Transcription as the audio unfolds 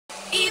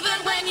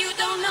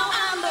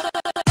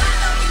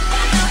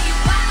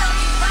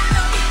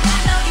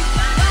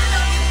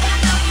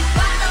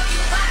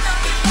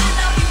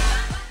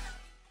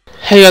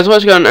Hey guys,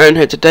 what's going on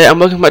here today, and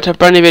welcome back to a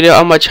brand new video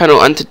on my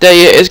channel. And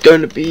today it is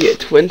going to be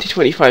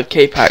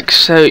 20-25k packs.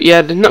 So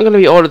yeah, there's not going to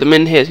be all of them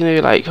in here. It's going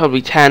to be like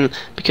probably 10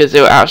 because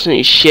they were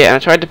absolutely shit. And I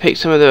tried to pick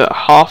some of the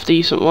half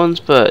decent ones,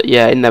 but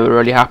yeah, it never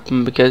really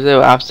happened because they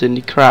were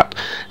absolutely crap.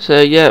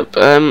 So yeah,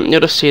 you'll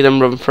just see them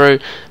run through.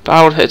 But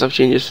I want to take this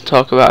opportunity just to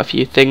talk about a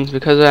few things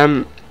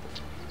because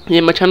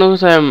yeah, my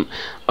channel's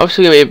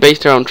obviously going to be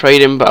based around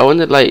trading, but I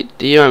wondered, like,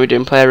 do you want me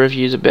doing player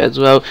reviews a bit as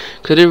well?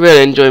 Because I do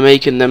really enjoy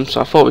making them,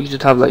 so I thought we could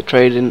just have like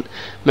trading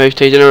most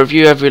days and a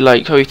review every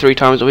like probably 3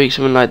 times a week,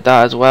 something like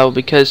that as well.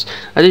 Because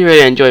I do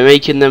really enjoy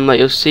making them. Like,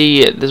 you'll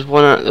see, there's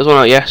one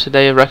out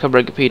yesterday, a record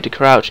breaker Peter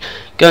Crouch.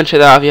 Go and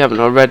check that out if you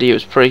haven't already. It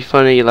was pretty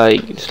funny,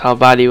 like just how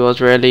bad he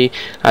was really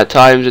at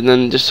times, and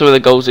then just some of the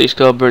goals that he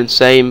scored were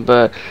insane.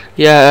 But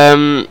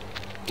yeah,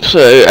 so,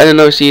 and then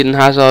obviously Eden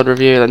Hazard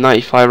review, the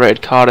 95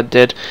 rated card I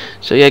did.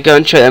 So yeah, go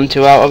and check them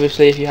two out,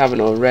 obviously, if you haven't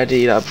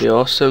already, that'd be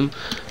awesome.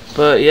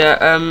 But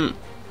yeah,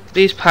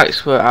 these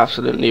packs were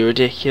absolutely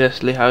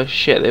ridiculously how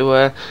shit they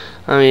were.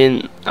 I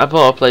mean, I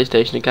bought a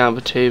PlayStation account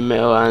for 2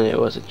 mil and it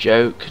was a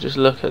joke. Just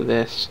look at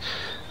this.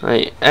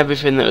 Like,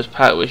 everything that was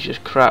packed was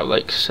just crap,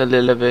 like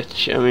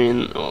Salilovic. I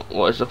mean,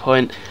 what is the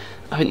point?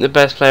 I think the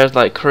best player is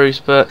like Cruz,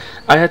 but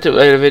I had to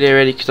make a video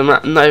ready because I'm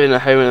not even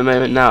at home at the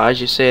moment now, as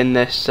you're seeing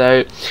this.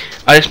 So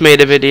I just made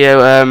a video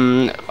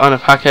on a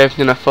pack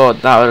opening. I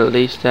thought that would at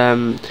least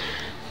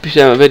be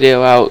a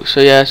video out. So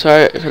yeah,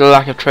 sorry for the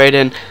lack of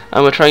trading.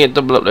 And we're trying to get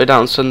double upload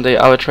out on Sunday.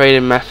 Our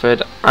trading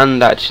method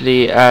and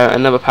actually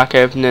another pack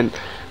opening.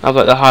 I've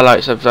got the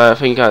highlights of I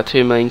think I got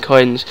 2 million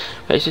coins.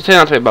 But it's turned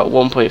out to be about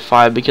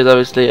 1.5 because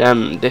obviously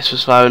this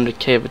was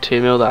 500k for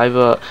 2 mil that I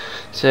bought.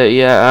 So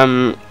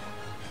yeah,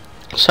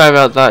 sorry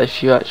about that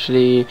if you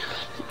actually,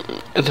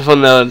 the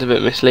thumbnail is a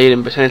bit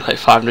misleading, but it's only like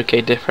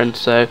 500k difference,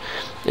 so it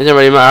doesn't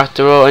really matter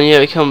after all. And yeah,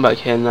 we come back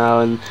here now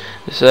and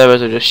the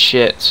servers are just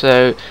shit.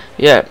 So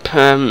yeah,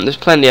 there's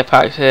plenty of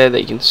packs here that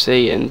you can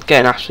see and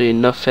getting absolutely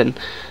nothing.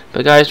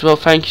 But guys, well,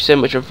 thank you so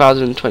much for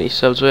 1,020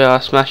 subs. We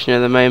are smashing at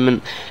the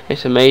moment.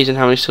 It's amazing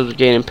how many subs we're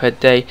gaining per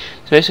day.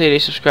 So make sure you do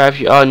subscribe if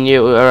you are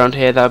new around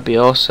here. That would be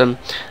awesome.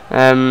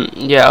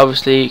 Yeah,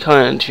 obviously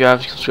comment if you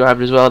have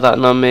subscribed as well. That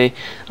not me.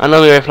 I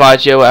normally reply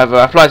to you or whatever.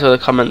 I reply to all the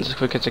comments as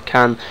quick as I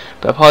can.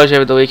 But apologies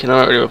over the weekend, I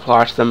don't really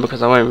reply to them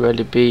because I won't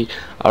really be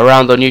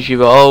around on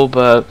YouTube at all.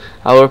 But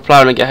I will reply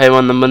when I get home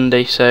on the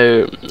Monday.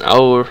 So I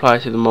will reply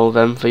to them all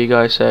then for you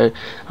guys. So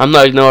I'm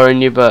not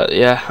ignoring you, but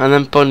yeah. And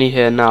then Bunny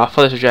here now. I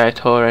thought this was Jaya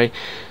Torre.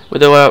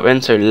 With the way up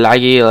been so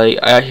laggy, like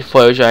I actually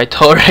thought it was Jaya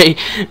Torre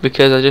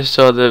because I just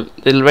saw the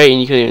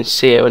rating, you couldn't even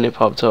see it when it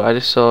popped up. I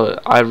just saw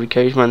Ivory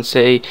Coast Man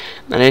City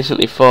and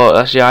instantly thought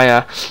that's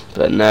Jaya,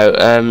 but no,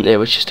 it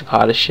was just a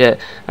pile of shit.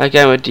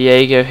 Again with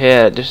Diego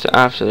here, just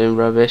absolute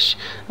rubbish.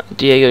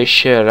 Diego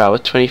shirt out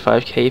with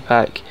 25k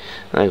pack.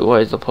 Like,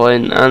 what is the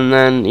point? And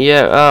then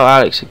yeah, oh,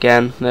 Alex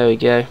again. There we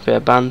go, bit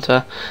of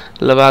banter.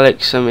 Love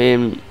Alex. I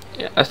mean,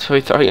 I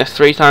think that's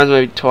 3 times,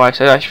 maybe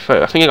twice. I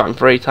think I got him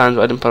 3 times,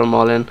 but I didn't put them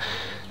all in.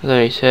 There's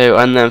only 2,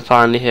 and then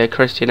finally here,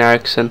 Christian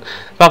Eriksen.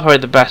 Probably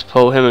the best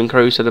pull. Him and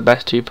Cruz are the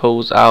best 2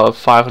 pulls out of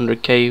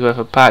 500k worth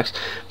of packs.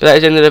 But that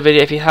is the end of the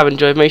video. If you have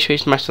enjoyed, make sure you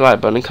smash the like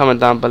button and comment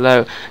down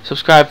below.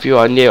 Subscribe if you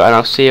are new, and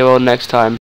I'll see you all next time.